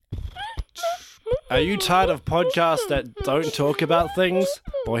Are you tired of podcasts that don't talk about things?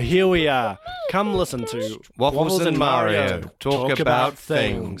 Well, here we are. Come listen to Waffles and Mario talk about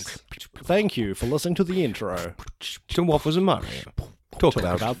things. Thank you for listening to the intro. To Waffles and Mario talk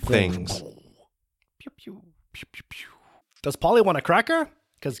about things. Does Polly want a cracker?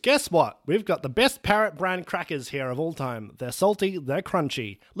 Because guess what? We've got the best parrot brand crackers here of all time. They're salty, they're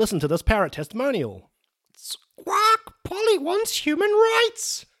crunchy. Listen to this parrot testimonial. Squawk! Polly wants human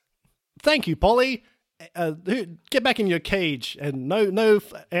rights. Thank you, Polly. Get back in your cage and no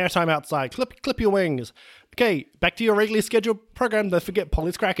airtime outside. Clip your wings. Okay, back to your regularly scheduled program. Don't forget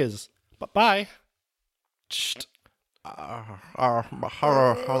Polly's crackers. Bye.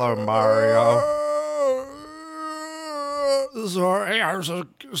 Hello, Mario. Sorry, I was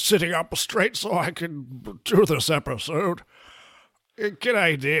sitting up straight so I could do this episode.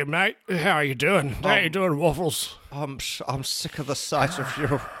 G'day, dear mate. How you doing? How you doing, Waffles? I'm sick of the sight of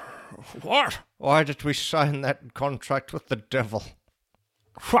you. What? Why did we sign that contract with the devil?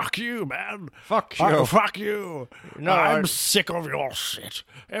 Fuck you, man. Fuck you. Fuck you. No, I'm sick of your shit.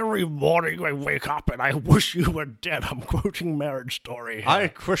 Every morning I wake up and I wish you were dead. I'm quoting Marriage Story.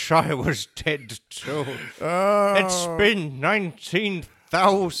 I wish I was dead too. Oh. It's been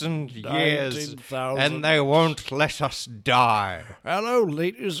 19,000 years 19,000. and they won't let us die. Hello,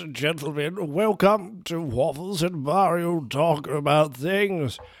 ladies and gentlemen. Welcome to Waffles and Mario Talk About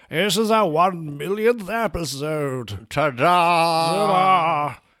Things. This is our 1 millionth episode. Ta-da!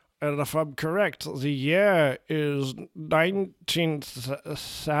 Ta-da! And if I'm correct, the year is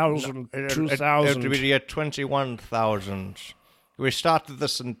 19,000, It 2000. would be the year 21,000. We started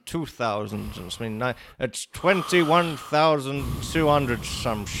this in 2000. It's 21,200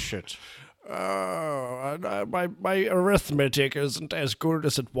 some shit. Oh, my arithmetic isn't as good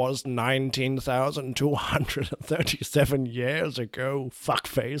as it was 19,237 years ago,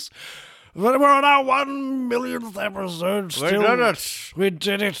 fuckface. But we're on our 1 millionth episode still. We did it. We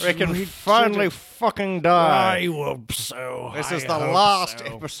did it. We can finally fucking die. I hope so. This is I the hope last so.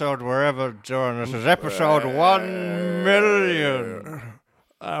 episode we're ever doing. This is episode 1 million.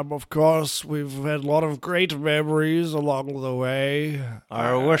 Of course, we've had a lot of great memories along the way.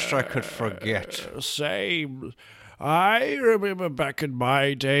 I wish I could forget. Same. I remember back in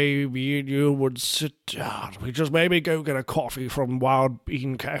my day, me and you would sit down. We'd just maybe go get a coffee from Wild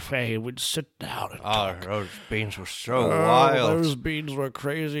Bean Cafe. We'd sit down and Oh, talk. those beans were so wild. Those beans were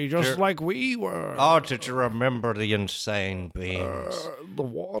crazy, just like we were. Oh, did you remember the insane beans? The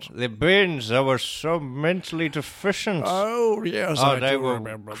what? The beans that were so mentally deficient. Oh, yes, Oh, I they do were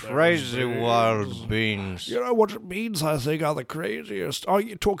remember those crazy beans. wild beans. You know what it means, I think, are the craziest. Oh,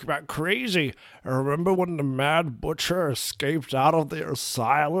 you talk about crazy. I remember when the Mad Butcher escaped out of the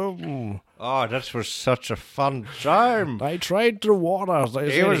asylum. Oh, that was such a fun time. They tried to warn us.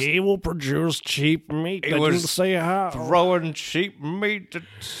 They said was- he will produce cheap meat. He They was didn't say how. Throwing cheap meat.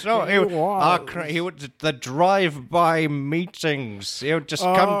 So He was. he would the drive-by meetings. He would just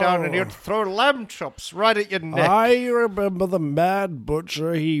come down and he would throw lamb chops right at your neck. I remember the Mad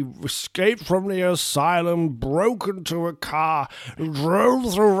Butcher. He escaped from the asylum, broke into a car,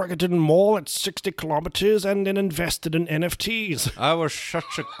 drove through Rickerton Mall at 60 kilometers, and then invested in NFTs. That was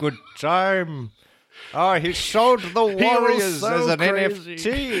such a good time. Oh, he sold the Warriors as an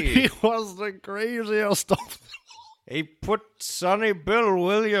NFT. He was the craziest of. He put Sonny Bill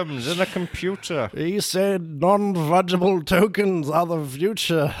Williams in a computer. He said non-fungible tokens are the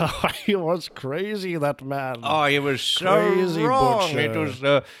future. He was crazy, that man. Oh, he was so Crazy wrong. butcher. It was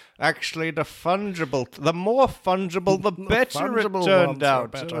actually the fungible. The more fungible, the better fungible it turned ones are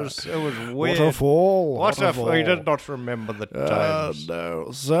out. It better. was weird. What a fall. What a fall. He fall. did not remember the times.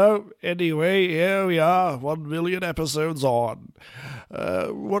 No. So, anyway, here we are, 1 million episodes on.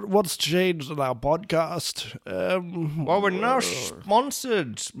 What's changed in our podcast? Well, we're now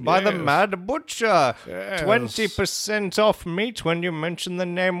sponsored by the Yes. Mad Butcher. Yes. 20% off meat when you mention the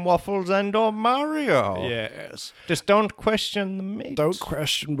name Waffles and or Mario. Yes. Just don't question the meat. Don't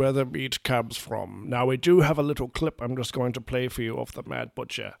question where the meat comes from. Now, we do have a little clip I'm just going to play for you of the Mad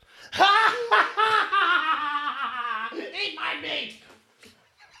Butcher. Eat my meat!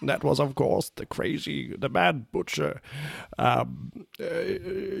 That was, of course, the Mad Butcher.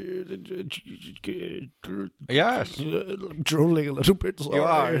 Yes. Drooling a little bit, sorry. You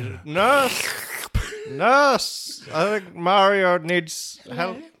are. Nurse! Nurse! I think Mario needs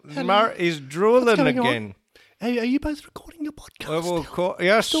help. He's drooling going on? again. Hey, are you both recording your podcast?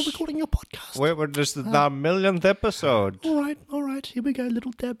 Yes. Still recording your podcast? This is the millionth episode. All right. Here we go.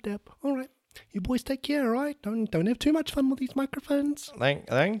 Little dab. All right. You boys take care, all right? Don't have too much fun with these microphones.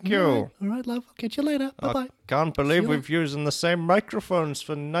 Thank you. All right, love. I'll catch you later. Bye-bye. Can't believe we've using the same microphones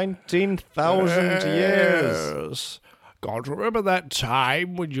for 19,000 years. Yes. God, remember that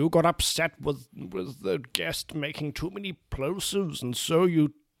time when you got upset with the guest making too many plosives, and so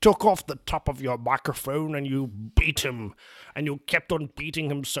you took off the top of your microphone and you beat him, and you kept on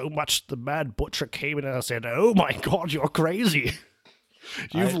beating him so much the Mad Butcher came in and said, "Oh my God, you're crazy.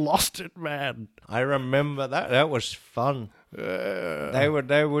 You've lost it, man." I remember that. That was fun. They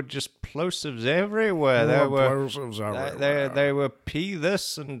were just plosives everywhere. They were pea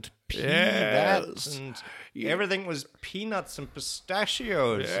this and pea that, and everything was peanuts and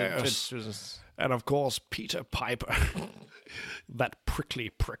pistachios. Yes. It was, And of course, Peter Piper, that prickly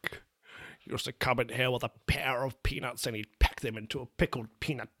prick, used to come in here with a pair of peanuts and he'd pack them into pickled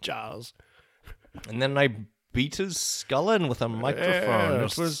peanut jars. and then I beat his skull in with a microphone.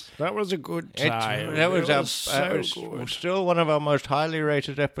 Yes, that was a good time. That was so good. still one of our most highly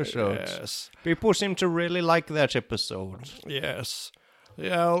rated episodes. Yes, People seem to really like that episode. yes.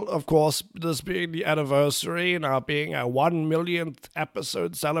 Yeah, of course, this being the anniversary and our being our 1 millionth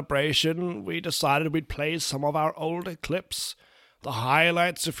episode celebration, we decided we'd play some of our older clips. The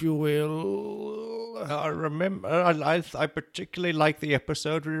highlights, if you will. I remember. I particularly like the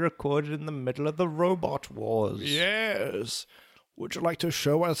episode we recorded in the middle of the Robot Wars. Yes. Would you like to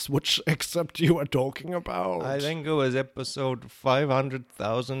show us which excerpt you were talking about? I think it was episode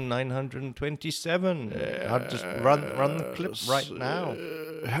 500,927. I'll just run the clip right now.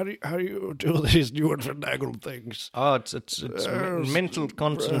 How do you do these new and finagled things? Oh, it's mental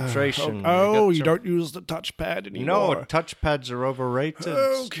concentration. You don't use the touchpad No, anymore. touchpads are overrated.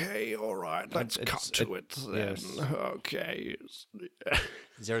 Okay, all right. Let's It's- cut to it then. yes. Okay.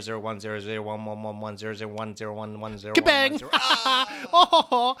 001001111001110. Kabang!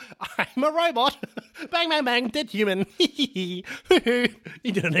 Oh, I'm a robot. Bang, bang, bang, dead human. You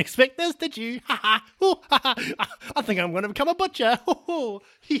didn't expect this, did you? I think I'm going to become a butcher.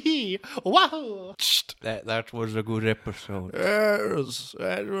 Wow. That was a good episode. Yes,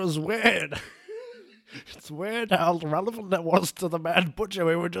 that was weird. It's weird how relevant that was to the Mad Butcher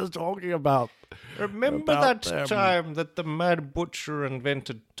we were just talking about. Remember About that them. time that the Mad Butcher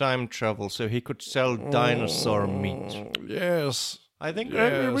invented time travel so he could sell dinosaur meat? Yes. I think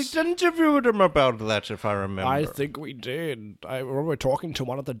Yes. we interviewed him about that, if I remember. I think we did. I remember talking to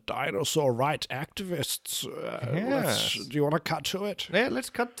one of the dinosaur rights activists. Yes. Do you want to cut to it? Yeah, let's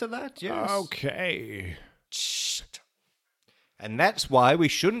cut to that, yes. Okay. And that's why we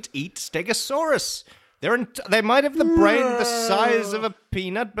shouldn't eat Stegosaurus. They might have the brain the size of a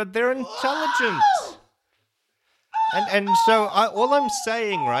peanut, but they're intelligent. And so all I'm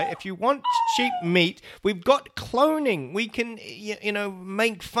saying, right, if you want cheap meat, we've got cloning. We can,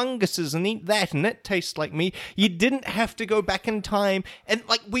 make funguses and eat that, and that tastes like meat. You didn't have to go back in time. And,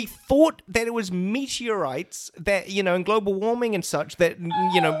 we thought that it was meteorites that, and global warming and such that, made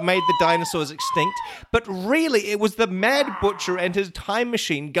the dinosaurs extinct. But really, it was the Mad Butcher and his time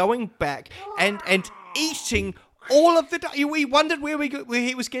machine going back and eating all of the we wondered where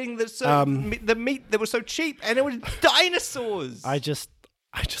he was getting the meat that was so cheap, and it was dinosaurs. I just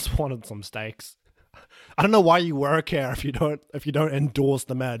wanted some steaks. I don't know why you work here if you don't endorse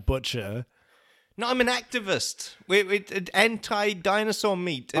the Mad Butcher. No, I'm an activist. We're anti-dinosaur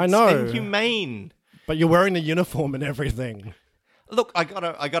meat. It's I know. inhumane. But you're wearing the uniform and everything. Look, I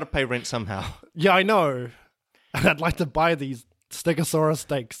gotta pay rent somehow. Yeah, I know. And I'd like to buy these Stegosaurus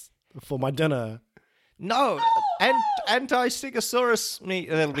steaks for my dinner. No, anti-Stegosaurus meat.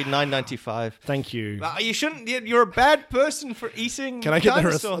 That'll be $9.95. Thank you. You shouldn't. You're a bad person for eating. Can I get the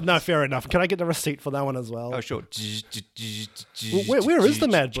dinosaurs. receipt? No, fair enough. Can I get the receipt for that one as well? Oh, sure. Where is the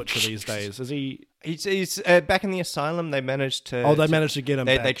Mad Butcher these days? Is he? He's back in the asylum. They managed to. Oh, they managed to get him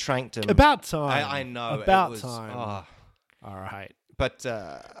back. They tranked him. About time. I know. About it was, time. oh. All right. But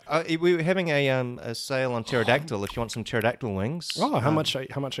we were having a sale on pterodactyl. If you want some pterodactyl wings. Oh, how much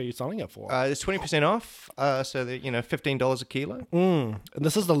are you selling it for? It's 20% off. So that $15 a kilo. And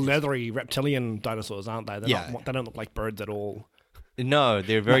this is the leathery reptilian dinosaurs, aren't they? Yeah. They don't look like birds at all. No,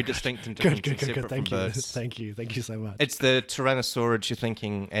 they're very distinct and different and separate Thank from you. birds. Thank you so much. It's the Tyrannosaurids you're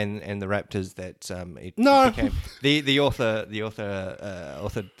thinking, and the raptors that No. became the author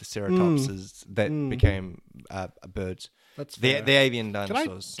Ceratopses that became birds. That's the fair. avian Can I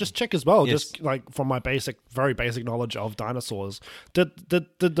dinosaurs. just check as well, Yes. just like from my very basic knowledge of dinosaurs, did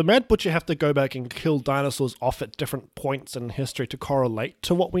the Mad Butcher have to go back and kill dinosaurs off at different points in history to correlate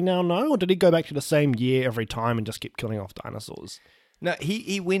to what we now know, or did he go back to the same year every time and just keep killing off dinosaurs? No,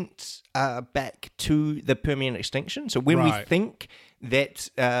 he went back to the Permian extinction. So when we Right. think that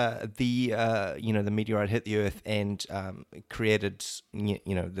the meteorite hit the Earth and created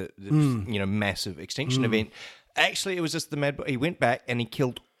the massive extinction event. Actually, it was just the mad. He went back and he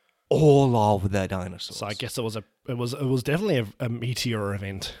killed all of the dinosaurs. So I guess it was definitely a meteor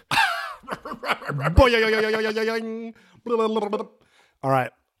event. All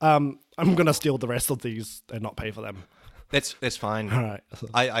right. I'm gonna steal the rest of these and not pay for them. That's fine. All right.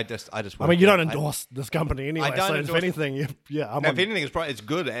 I just. I mean, you don't endorse this company anyway. I don't So if endorse- anything, I'm If on. anything, it's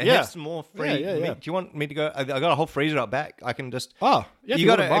good. It Yeah. has some more free Yeah. meat. Do you want me to go? I got a whole freezer out back. I can just. Oh, yeah. you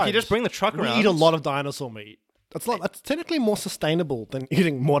got to. If you just bring the truck we around. eat a lot of dinosaur meat. That's technically more sustainable than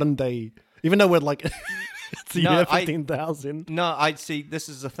eating modern day. Even though we're like, it's the No, year I- 15,000. No, I see. This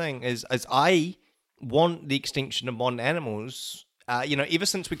is the thing: is I want the extinction of modern animals. Ever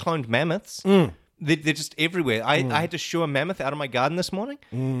since we cloned mammoths, they're just everywhere. I had to shoo a mammoth out of my garden this morning.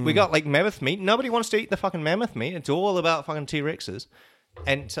 We got like mammoth meat. Nobody wants to eat the fucking mammoth meat. It's all about fucking T-Rexes.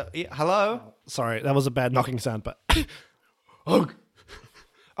 And so, hello. Sorry, that was a bad knocking sound, but.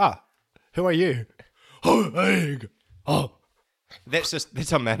 Who are you? Egg.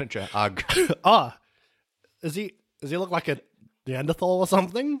 That's our manager. Ugh. Does he look like a Neanderthal or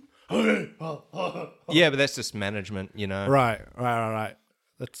something? Yeah, but that's just management. Right.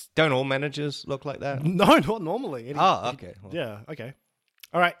 That's Don't all managers look like that? no, not normally. Oh, okay. Well, Yeah. Okay.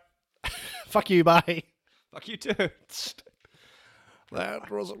 All right. Fuck you. Bye. fuck you too.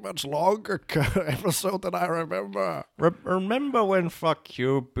 That was a much longer episode than I remember. Remember when "fuck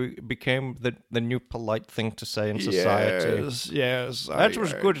you" became the new polite thing to say in society? Yes. That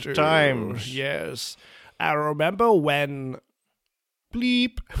was good times. Yes. I remember when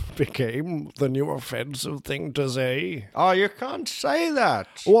bleep became the new offensive thing to say. Oh, you can't say that.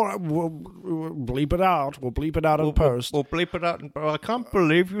 Or we'll bleep it out. We'll bleep it out in post. We'll bleep it out. I can't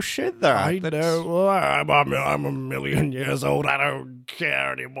believe you said that. I That's- know. I'm a million years old. I don't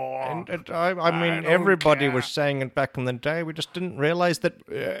care anymore. And I mean, don't everybody care. was saying it back in the day. We just didn't realize that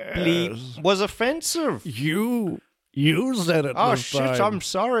bleep was offensive. You said it. Oh this shit! time. I'm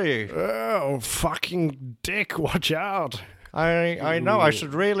sorry. Oh, fucking dick! Watch out. I know. I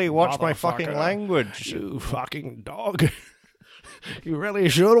should really watch my fucking Motherfucker. language. You fucking dog. You really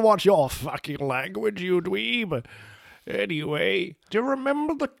should watch your fucking language, you dweeb. Anyway, Do you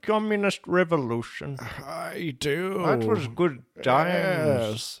remember the communist revolution? I do. That was good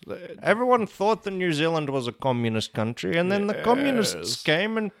times. Yes. Everyone thought that New Zealand was a communist country, and then the communists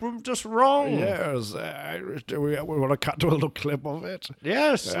came and proved us wrong. Yes. We want to cut to a little clip of it.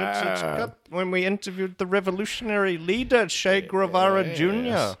 Yes, it's got, when we interviewed the revolutionary leader, Che Guevara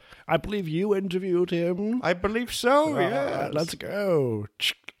Jr. I believe you interviewed him. I believe so, yes. Let's go.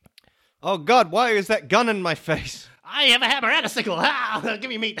 Oh, God, why is that gun in my face? I have a hammer and a sickle. Ah, give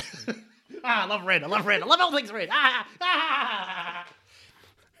me meat. I love red. I love all things red.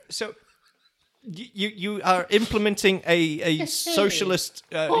 So, you are implementing a socialist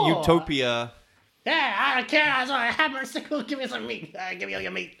utopia. Yeah, I don't care. I saw a hammer and sickle. Give me some meat. Give me all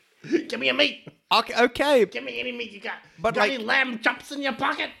your meat. Give me your meat. Okay. Give me any meat you got. But got like- any lamb chops in your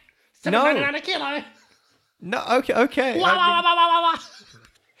pocket? No. $7.99 a kilo. No, okay. Wah, wah, wah, wah, wah, wah.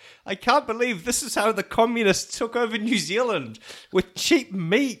 I can't believe this is how the communists took over New Zealand with cheap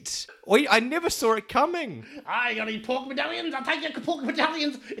meat. I never saw it coming. You got any pork medallions? I'll take your pork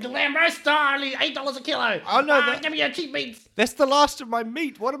medallions into lamb roast. Only $8 a kilo. Oh, no, that- Give me your cheap meats. That's the last of my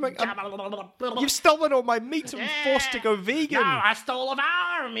meat. What am I? You've stolen all my meat and forced to go vegan. No, I stole of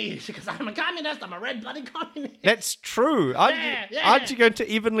our meat because I'm a communist. I'm a red-blooded communist. That's true. Aren't you going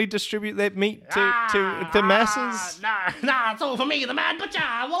to evenly distribute that meat to masses? No, it's all for me, the mad butcher.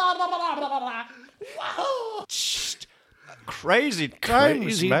 Whoa. Crazy times,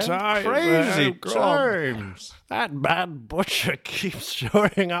 Crazy man. times, Crazy oh, God. times. That bad butcher keeps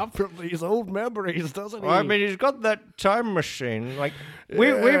showing up from these old memories, doesn't he? I mean, he's got that time machine. Like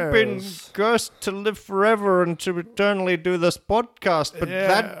we've been Yes. cursed to live forever and to eternally do this podcast, but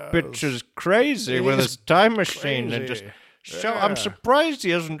that bitch is crazy with his time machine and just. crazy. I'm surprised he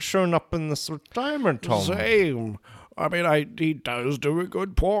hasn't shown up in this retirement home. Same. I mean, he does do a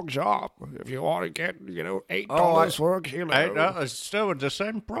good pork chop. If you want to get, $8 Oh, for a kilo. It's still at the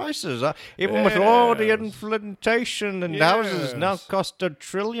same prices. Even with all the inflation and houses now cost $1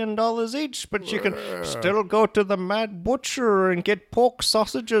 trillion each, but you can still go to the Mad Butcher and get pork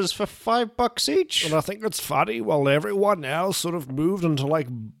sausages for $5 each. And I think it's funny, while everyone else sort of moved into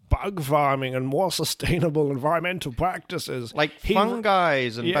bug farming and more sustainable environmental practices. Like he- fungi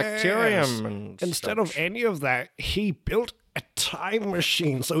and Yes. bacterium and Instead stuff. of any of that, he built a time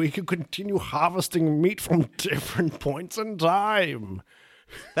machine so he could continue harvesting meat from different points in time.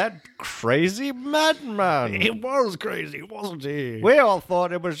 That crazy madman. He was crazy, wasn't he? We all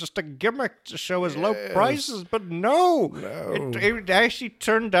thought it was just a gimmick to show his low prices, but no. It actually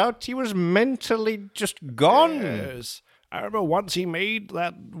turned out he was mentally just gone. Yes. I remember once he made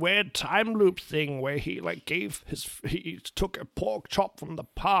that weird time loop thing where he he took a pork chop from the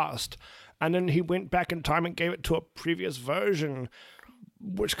past and then he went back in time and gave it to a previous version,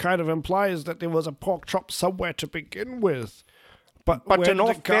 which kind of implies that there was a pork chop somewhere to begin with. But where in did all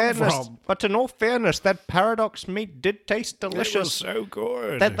it come fairness, from? that paradox meat did taste delicious. It was so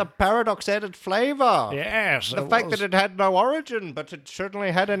good. That the paradox added flavor. Yes. The fact that it had no origin, but it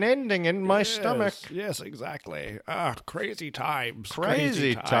certainly had an ending in my stomach. Yes, exactly. Crazy times.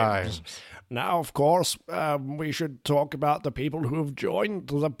 Crazy times. Now, of course, we should talk about the people who have joined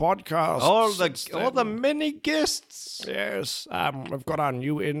the podcast. All the many guests. Yes, we've got our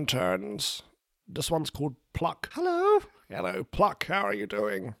new interns. This one's called Pluck. Hello. Hello, Pluck. How are you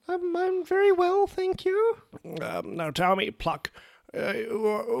doing? I'm very well, thank you. Now tell me, Pluck,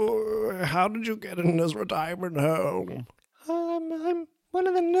 how did you get in this retirement home? I'm one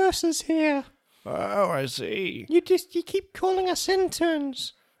of the nurses here. Oh, I see. You keep calling us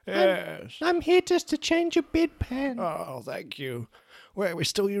interns. Yes. I'm here just to change your bedpan. Oh, thank you. Wait, we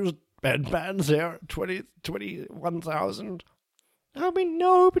still use bedpans here? 21,000? I mean,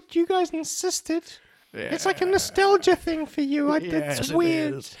 no, but you guys insisted. Yeah. It's like a nostalgia thing for you. Yes, It's it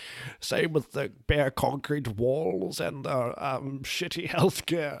weird. is. Same with the bare concrete walls and the shitty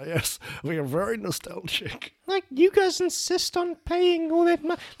healthcare. Yes, we are very nostalgic. Like, you guys insist on paying all that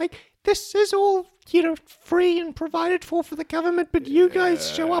money. Like, this is all, free and provided for the government, but you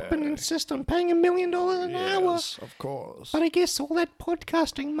guys show up and insist on paying $1 million an hour. Yes, of course. But I guess all that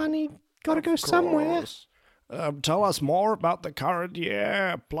podcasting money gotta go somewhere. Tell us more about the current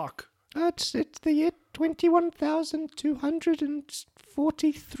year, Pluck. It's the year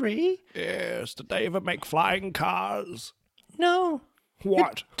 21,243. Yes, did they ever make flying cars? No.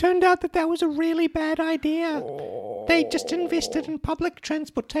 What? It turned out that was a really bad idea. They just invested in public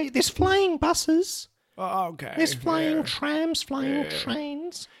transportation. There's flying buses. Okay. There's flying trams, flying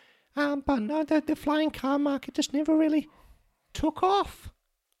trains. But no, the flying car market just never really took off.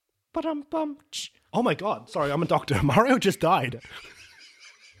 But Oh my god, sorry, I'm a doctor. Mario just died.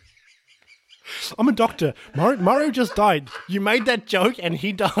 I'm a doctor. Mario just died. You made that joke and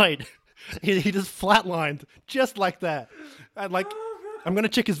he died. He just flatlined. Just like that. And I'm going to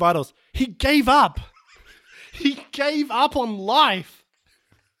check his vitals. He gave up. He gave up on life.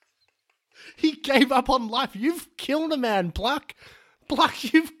 He gave up on life. You've killed a man, Pluck.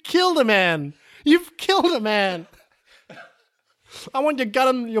 Pluck, you've killed a man. You've killed a man. I want your gun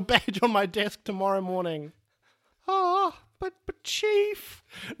and your badge on my desk tomorrow morning. Oh, but Chief.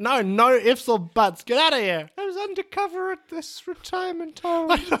 No ifs or buts. Get out of here. I was undercover at this retirement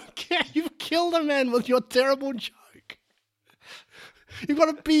home. I don't care. You've killed a man with your terrible joke. You've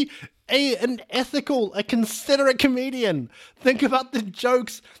got to be an ethical, a considerate comedian. Think about the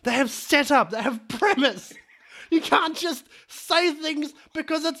jokes. They have setup. They have premise. You can't just say things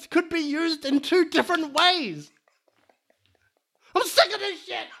because it could be used in two different ways. I'm sick of this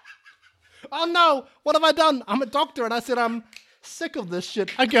shit. Oh no, what have I done? I'm a doctor and I said I'm sick of this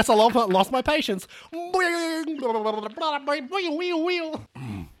shit. I guess I lost my patience. Hello.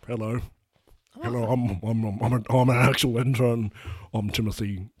 Hello, I'm an actual intern. I'm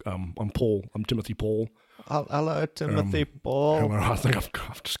Timothy. I'm Paul. I'm Timothy Paul. Hello, Timothy Paul. Hello, I think I've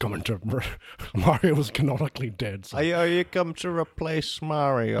just come into Mario was canonically dead. So. You come to replace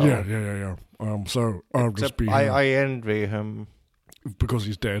Mario. Yeah. So I'll just be here I envy him. because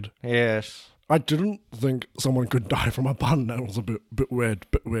he's dead. Yes. I didn't think someone could die from a pun. That was a bit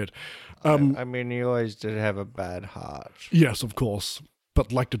weird. I mean, he always did have a bad heart. Yes, of course.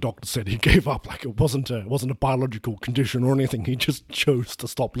 But like the doctor said, he gave up. Like it wasn't a biological condition or anything. He just chose to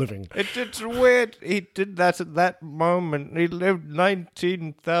stop living. It's weird. He did that at that moment. He lived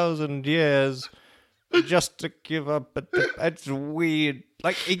 19,000 years just to give up. But it's weird.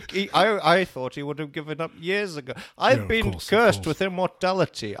 Like I thought he would have given up years ago. I've been cursed with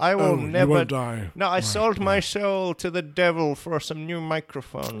immortality. I will never you won't die. No, I sold my soul to the devil for some new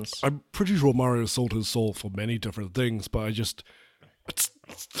microphones. I'm pretty sure Mario sold his soul for many different things, but it's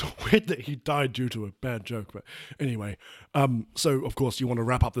weird that he died due to a bad joke. But anyway, so of course you want to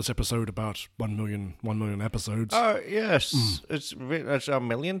wrap up this episode about 1 million episodes. Oh yes, it's our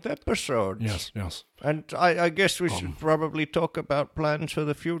 1,000th episode. Yes. And I guess we should probably talk about plans for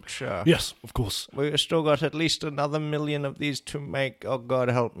the future. Yes, of course. We've still got at least another 1 million of these to make. Oh God,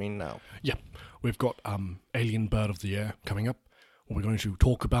 help me now. Yeah, we've got Alien Bird of the Year coming up. We're going to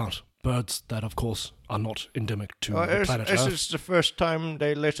talk about birds that, of course, are not endemic to the planet This Earth. is the first time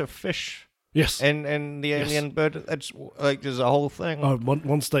they let a fish Yes. and the alien bird. That's like there's a whole thing.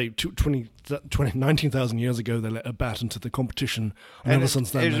 Once they, 19,000 years ago, they let a bat into the competition. And ever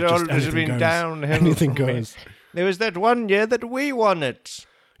since then, it's been downhill. Anything from there. goes. There was that one year that we won it.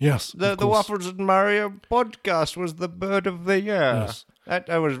 Yes. The of course. Waffles and Mario podcast was the bird of the year. Yes. That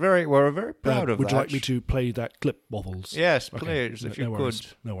I was we're very proud of Would that. you like me to play that clip, Waffles? Yes, Okay. please, if No you worries.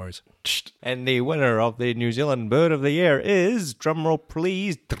 could. No worries. And the winner of the New Zealand Bird of the Year is, drumroll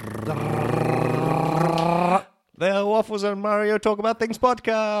please, the Waffles and Mario Talk About Things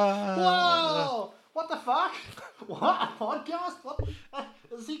podcast. Whoa! What the fuck? What? A podcast? What?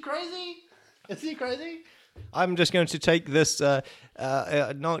 Is he crazy? Is he crazy? I'm just going to take this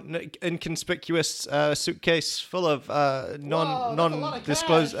inconspicuous suitcase full of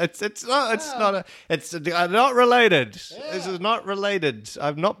non-disclosed. It's not related. This is not related.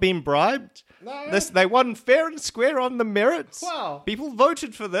 I've not been bribed. No. They won fair and square on the merits. Wow. People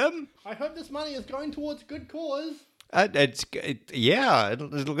voted for them. I hope this money is going towards a good cause. It'll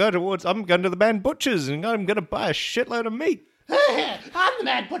go towards. I'm going to the Band Butchers and I'm going to buy a shitload of meat. I'm the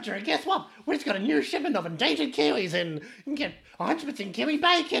Mad Butcher, and guess what? We just got a new shipment of endangered kiwis, and you can get 100% kiwi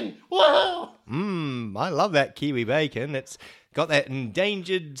bacon. Whoa! I love that kiwi bacon. It's got that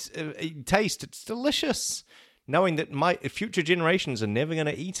endangered taste. It's delicious. Knowing that my future generations are never going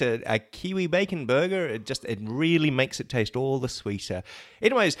to eat a kiwi bacon burger, it really makes it taste all the sweeter.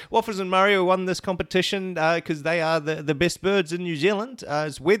 Anyways, Waffles and Mario won this competition because they are the best birds in New Zealand.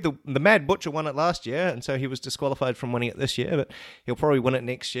 It's weird, the Mad Butcher won it last year, and so he was disqualified from winning it this year, but he'll probably win it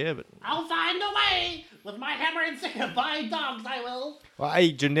next year. But I'll find a way! With my hammer and sickle by dogs, I will! well,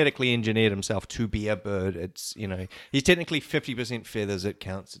 he genetically engineered himself to be a bird. It's, he's technically 50% feathers. It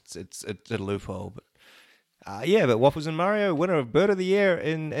counts. It's a loophole, but... but Waffles and Mario, winner of Bird of the Year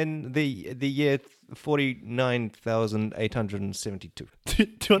in the year 49,872. Do you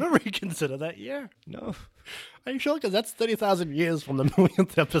want to reconsider that year? No. Are you sure? Because that's 30,000 years from the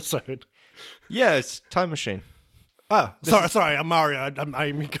millionth episode. Yeah, it's Time Machine. Oh, sorry, I'm Mario.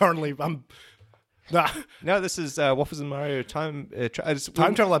 I'm currently... No, this is Waffles and Mario Time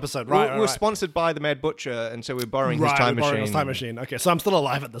Time travel episode, right? We're sponsored by the Mad Butcher, and so we're borrowing his Right, time we're borrowing machine. his time machine. Okay, so I'm still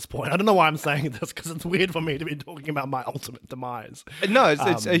alive at this point. I don't know why I'm saying this because it's weird for me to be talking about my ultimate demise. No,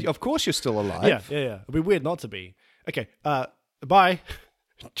 it's of course you're still alive. Yeah. It'd be weird not to be. Okay, bye.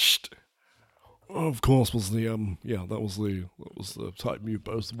 Of course, that was the time you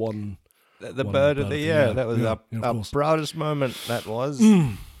both won. The Bird of the Year. That was Yeah, our of course. proudest moment. That was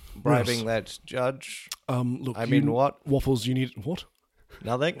bribing that judge. Look, I mean, what? Waffles, you need what?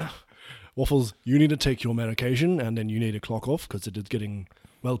 Nothing. Waffles, you need to take your medication, and then you need to clock off because it is getting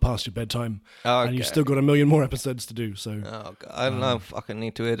well past your bedtime, and you've Okay. still got a million more episodes to do. So Oh, God, I don't know. Fucking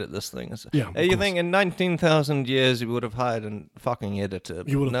need to edit this thing. Yeah, of You course. think in 19,000 years you would have hired a fucking editor?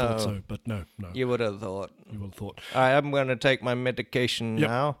 you would have no, thought so, but no, You would have thought. you would have thought. All right, I'm going to take my medication Yep.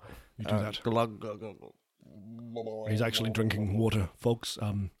 now. You do that. Glug, glug, glug. He's actually drinking water, folks.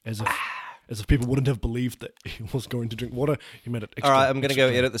 As if people wouldn't have believed that he was going to drink water, he made it. Extra, All right, I'm going to go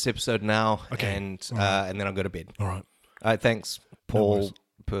extra- edit this episode now, Okay. and then I'll go to bed. All right, All right, thanks, Paul.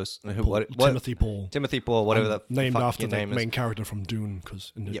 What? Timothy Paul, Timothy Paul, whatever the named fuck after your the name main is. character from Dune.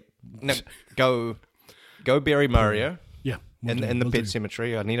 Because Yep. No, go bury Mario yeah, in the will pet do.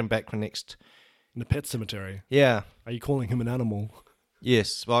 cemetery. I need him back for next. In the pet cemetery. Yeah. Are you calling him an animal?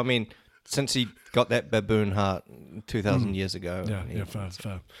 Yes. Well, I mean, since he got that baboon heart 2,000 years ago. Yeah,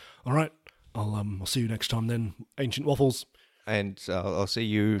 fair. All right, I'll see you next time then, Ancient Waffles. And I'll see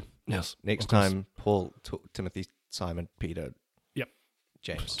you Yes, next of course. time, Paul, Timothy, Simon, Peter, Yep,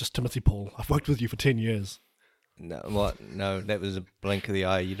 James. just Timothy Paul. I've worked with you for 10 years. No, what? No, that was a blink of the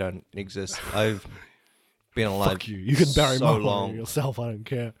eye. You don't exist. I've been alive. Fuck you. You can bury so Mario long. yourself. I don't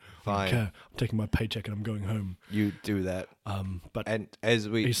care. I Fine. don't care. I'm taking my paycheck and I'm going home. You do that. But And as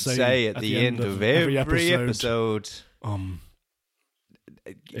we You say say at the end of every episode,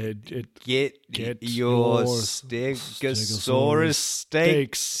 get your Stegosaurus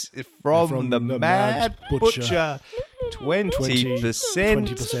steaks from the Mad Butcher.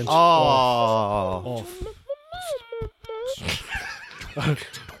 20% off.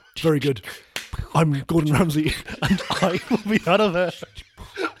 Very good. I'm Gordon Ramsay, and I will be out of there.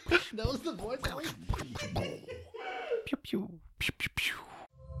 That was the voice. Pew, pew. Pew, pew, pew.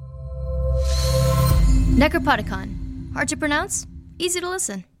 Necropodicon. Hard to pronounce? Easy to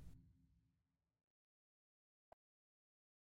listen.